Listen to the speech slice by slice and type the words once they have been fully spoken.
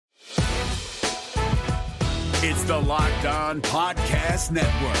It's the Locked On Podcast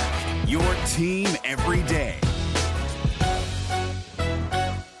Network, your team every day.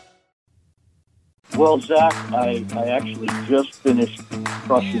 Well, Zach, I actually just finished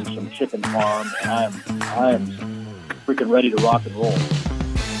crushing some chicken parm, and I am freaking ready to rock and roll.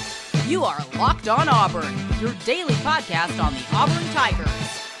 You are Locked On Auburn, your daily podcast on the Auburn Tigers.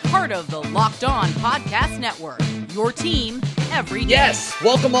 Part of the Locked On Podcast Network, your team every day. Yes,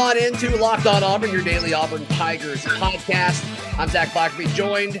 welcome on into Locked On Auburn, your daily Auburn Tigers podcast. I'm Zach Blackerby,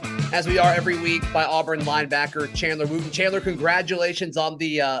 joined, as we are every week, by Auburn linebacker Chandler Wooten. Chandler, congratulations on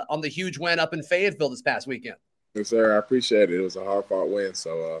the huge win up in Fayetteville this past weekend. Yes, sir. I appreciate it. It was a hard-fought win,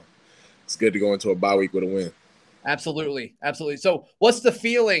 so it's good to go into a bye week with a win. Absolutely. So what's the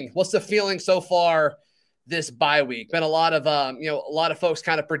feeling? What's the feeling so far this bye week? Been a lot of a lot of folks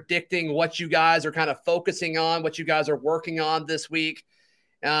kind of predicting what you guys are kind of focusing on, what you guys are working on this week.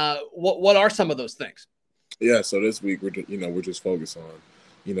 What are some of those things? Yeah, so this week we're just focused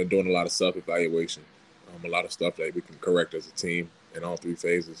on doing a lot of self-evaluation, a lot of stuff that we can correct as a team in all three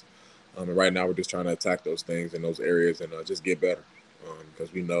phases. And right now we're just trying to attack those things in those areas and just get better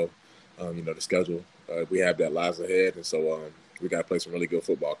because we know the schedule we have that lies ahead, and so we got to play some really good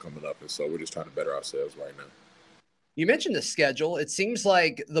football coming up, and so we're just trying to better ourselves right now. You mentioned the schedule. It seems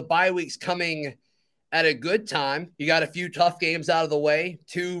like the bye week's coming at a good time. You got a few tough games out of the way,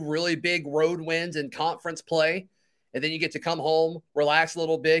 2 really big road wins in conference play, and then you get to come home, relax a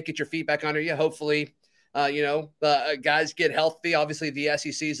little bit, get your feet back under you. Hopefully, guys get healthy. Obviously, the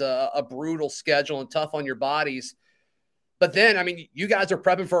SEC's a brutal schedule and tough on your bodies. But then, I mean, you guys are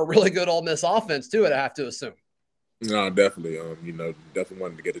prepping for a really good Ole Miss offense, too, I have to assume. No, definitely. Definitely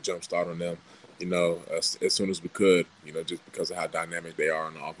wanted to get a jump start on them, as soon as we could, just because of how dynamic they are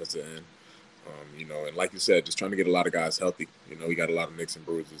on the offensive end. And like you said, just trying to get a lot of guys healthy. We got a lot of nicks and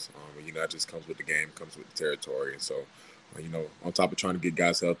bruises. That just comes with the game, comes with the territory. And so, on top of trying to get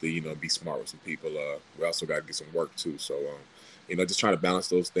guys healthy, be smart with some people, we also got to get some work too. So, just trying to balance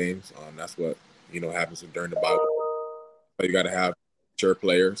those things. That's what, happens during the bye. You got to have mature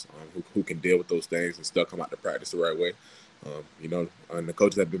players who can deal with those things and still come out to practice the right way. And the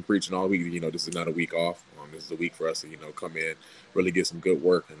coaches have been preaching all week, this is not a week off. This is a week for us to, come in, really get some good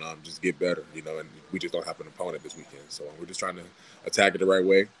work and just get better, and we just don't have an opponent this weekend. So we're just trying to attack it the right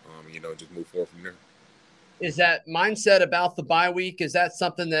way, just move forward from there. Is that mindset about the bye week, is that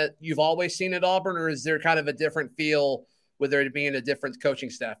something that you've always seen at Auburn, or is there kind of a different feel with there being a different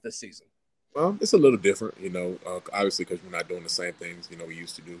coaching staff this season? It's a little different, obviously because we're not doing the same things, we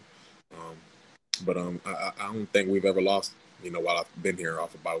used to do. But I don't think we've ever lost, while I've been here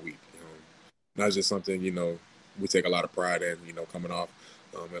off of bye week. That's just something, we take a lot of pride in, coming off.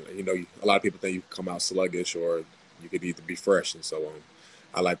 A lot of people think you come out sluggish or you could either be fresh. And so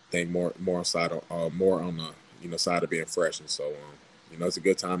I like to think more on the side of being fresh. And so, it's a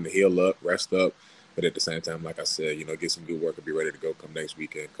good time to heal up, rest up. But at the same time, like I said, get some good work and be ready to go come next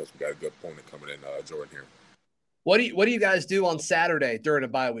weekend because we got a good opponent coming in, Jordan here. What do you guys do on Saturday during a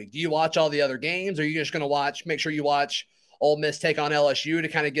bye week? Do you watch all the other games, or are you just going to make sure you watch Ole Miss take on LSU to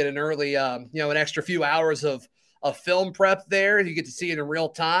kind of get an early, an extra few hours of film prep there? You get to see it in real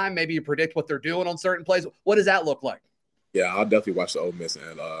time. Maybe you predict what they're doing on certain plays. What does that look like? Yeah, I'll definitely watch the Ole Miss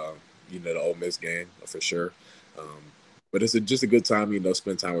and the Ole Miss game for sure. But it's just a good time,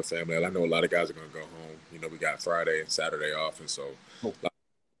 spend time with family. I know a lot of guys are going to go home. We got Friday and Saturday off, and so a lot of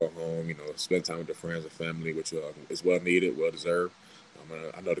people go home, spend time with their friends and family, which is well needed, well deserved.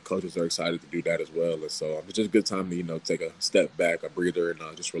 I know the coaches are excited to do that as well, and so it's just a good time to take a step back, a breather, and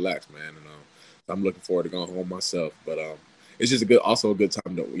just relax, man. And so I'm looking forward to going home myself. But it's just also a good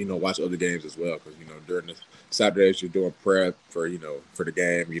time to watch other games as well, because during the Saturdays you're doing prep for for the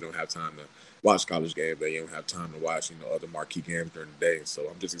game. You don't have time to watch college games. You don't have time to watch other marquee games during the day. So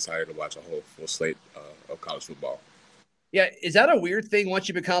I'm just excited to watch a whole full slate of college football. Yeah, is that a weird thing once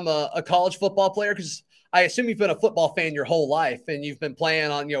you become a college football player? Because I assume you've been a football fan your whole life, and you've been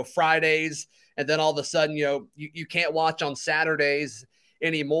playing on Fridays, and then all of a sudden you can't watch on Saturdays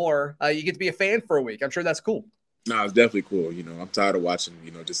anymore. You get to be a fan for a week. I'm sure that's cool. No, it's definitely cool. I'm tired of watching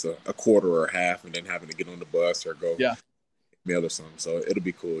just a quarter or a half and then having to get on the bus or go mail or something. So it'll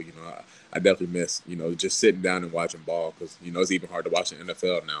be cool. I definitely miss just sitting down and watching ball, because it's even hard to watch the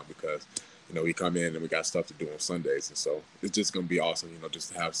NFL now because we come in and we got stuff to do on Sundays, and so it's just gonna be awesome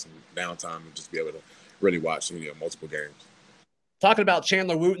just to have some downtime and just be able to really watch multiple games. Talking about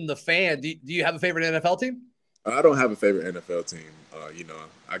Chandler Wooten, the fan, do you have a favorite NFL team? I don't have a favorite NFL team.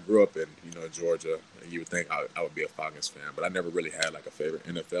 I grew up in Georgia, and you would think I would be a Falcons fan, but I never really had like a favorite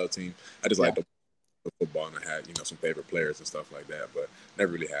NFL team. I just liked the football, and I had some favorite players and stuff like that, but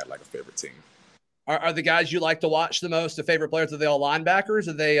never really had like a favorite team. Are the guys you like to watch the most the favorite players? Are they all linebackers?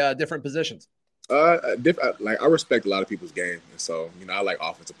 Are they different positions? Like I respect a lot of people's game, and so I like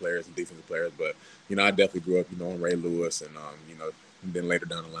offensive players and defensive players. But I definitely grew up on Ray Lewis, and and then later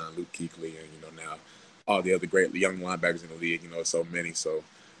down the line Luke Kuechly, and now all the other great young linebackers in the league. So many. So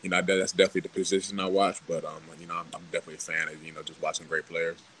that's definitely the position I watch. But I'm definitely a fan of just watching great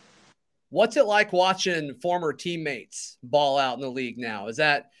players. What's it like watching former teammates ball out in the league now? Is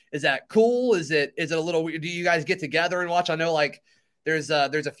that cool? Is it a little weird? Do you guys get together and watch? I know like there's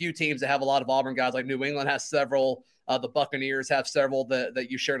a few teams that have a lot of Auburn guys. Like New England has several. The Buccaneers have several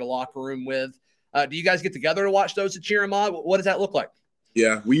that you shared a locker room with. Do you guys get together to watch those to cheer them on? What does that look like?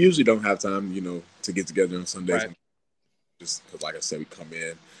 Yeah, we usually don't have time, to get together on Sundays. Right. Just because, like I said, we come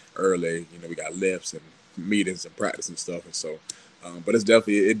in early. We got lifts and meetings and practice and stuff, and so. But it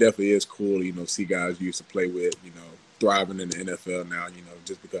definitely is cool, see guys you used to play with, thriving in the NFL now,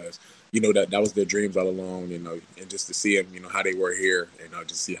 just because, that was their dreams all along, and just to see them, how they were here and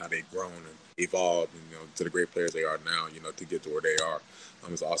just see how they've grown and evolved, to the great players they are now, to get to where they are.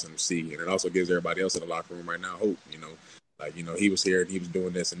 It's awesome to see. And it also gives everybody else in the locker room right now hope, like, he was here and he was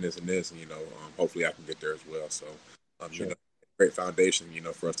doing this and this and this, and, hopefully I can get there as well. So, Sure. Great foundation,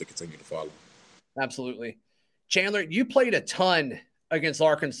 for us to continue to follow. Absolutely. Chandler, you played a ton against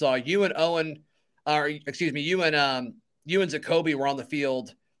Arkansas. You and Zacoby were on the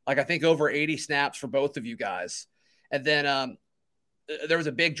field, like I think over 80 snaps for both of you guys. And then there was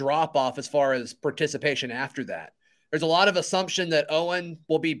a big drop off as far as participation after that. There's a lot of assumption that Owen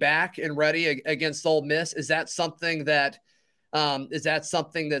will be back and ready against Ole Miss. Is that something that's going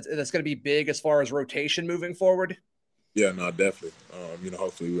to be big as far as rotation moving forward? Yeah, no, definitely.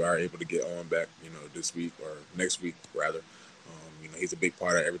 Hopefully we are able to get on back, this week or next week rather. He's a big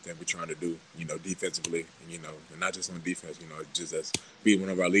part of everything we're trying to do, defensively, and not just on defense, just as being one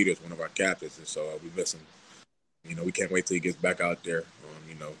of our leaders, one of our captains. And so we miss him. We can't wait till he gets back out there.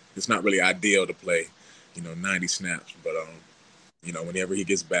 It's not really ideal to play, 90 snaps, but, whenever he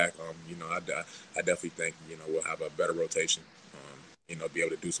gets back, I definitely think, we'll have a better rotation, be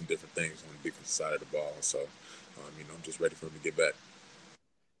able to do some different things on the defensive side of the ball. So, I'm just ready for him to get back.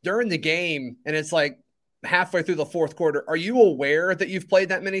 During the game, and it's like halfway through the fourth quarter, are you aware that you've played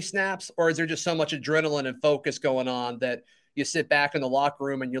that many snaps, or is there just so much adrenaline and focus going on that you sit back in the locker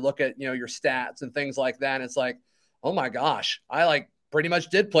room and you look at, your stats and things like that, and it's like, oh my gosh, I like pretty much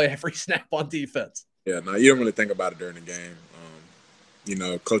did play every snap on defense? Yeah, no, you don't really think about it during the game.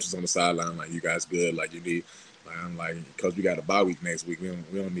 Coaches on the sideline, like, you guys good, like, you need – I'm like, because we got a bye week next week, we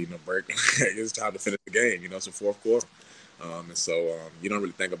don't need no break. It's time to finish the game, it's the fourth quarter. And so you don't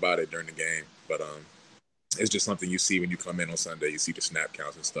really think about it during the game. But it's just something you see when you come in on Sunday. You see the snap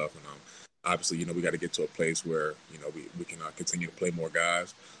counts and stuff. And obviously, we got to get to a place where, we can continue to play more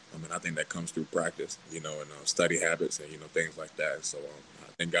guys. And I think that comes through practice, and study habits and, things like that. So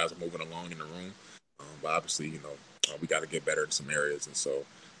I think guys are moving along in the room. But obviously, we got to get better in some areas. And so,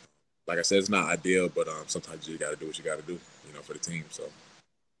 like I said, it's not ideal, but sometimes you got to do what you got to do, for the team. So,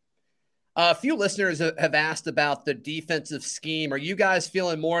 a few listeners have asked about the defensive scheme. Are you guys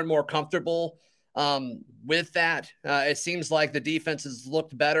feeling more and more comfortable with that? It seems like the defense has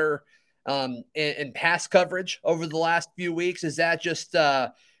looked better in pass coverage over the last few weeks. Is that just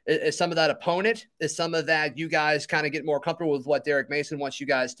is some of that opponent? Is some of that you guys kind of get more comfortable with what Derek Mason wants you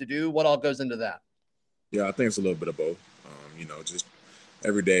guys to do? What all goes into that? Yeah, I think it's a little bit of both. Just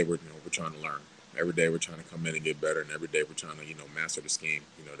every day we're trying to learn. Every day we're trying to come in and get better, and every day we're trying to master the scheme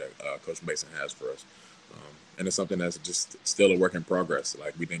that Coach Mason has for us. And it's something that's just still a work in progress.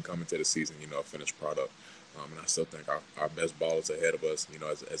 Like, we didn't come into the season a finished product. And I still think our best ball is ahead of us.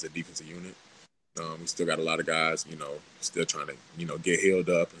 As a defensive unit, we still got a lot of guys still trying to get healed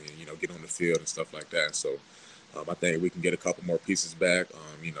up and get on the field and stuff like that. So I think we can get a couple more pieces back.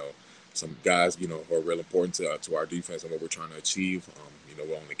 Some guys who are real important to our defense and what we're trying to achieve.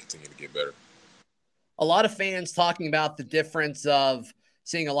 We'll only continue to get better. A lot of fans talking about the difference of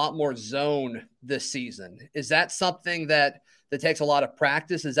seeing a lot more zone this season. Is that something that takes a lot of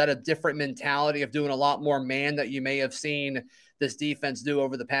practice? Is that a different mentality of doing a lot more man that you may have seen this defense do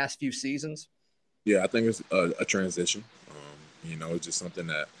over the past few seasons? Yeah, I think it's a transition. It's just something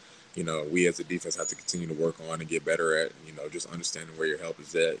that, we as a defense have to continue to work on and get better at, just understanding where your help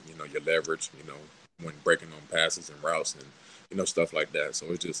is at, your leverage, when breaking on passes and routes and, stuff like that. So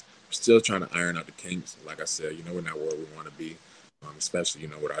it's just still trying to iron out the kinks. Like I said, we're not where we want to be, especially,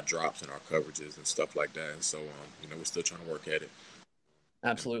 with our drops and our coverages and stuff like that. And so, we're still trying to work at it.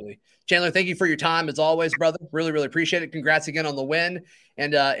 Absolutely. Chandler, thank you for your time as always, brother. Really, really appreciate it. Congrats again on the win,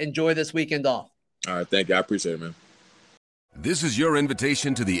 and enjoy this weekend off. All right. Thank you. I appreciate it, man. This is your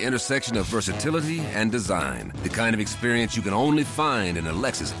invitation to the intersection of versatility and design. The kind of experience you can only find in a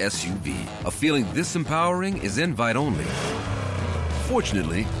Lexus SUV. A feeling this empowering is invite only.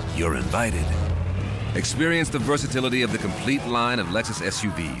 Fortunately, you're invited. Experience the versatility of the complete line of Lexus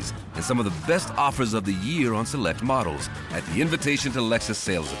SUVs and some of the best offers of the year on select models at the Invitation to Lexus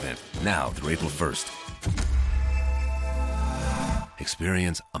sales event, now through April 1st.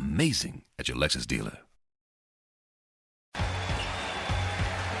 Experience amazing at your Lexus dealer.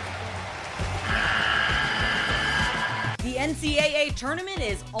 The NCAA tournament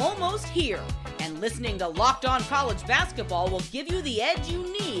is almost here, and listening to Locked On College Basketball will give you the edge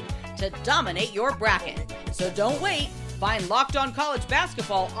you need to dominate your bracket. So don't wait. Find Locked On College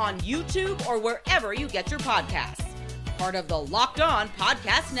Basketball on YouTube or wherever you get your podcasts. Part of the Locked On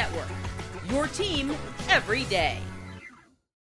Podcast Network. Your team every day.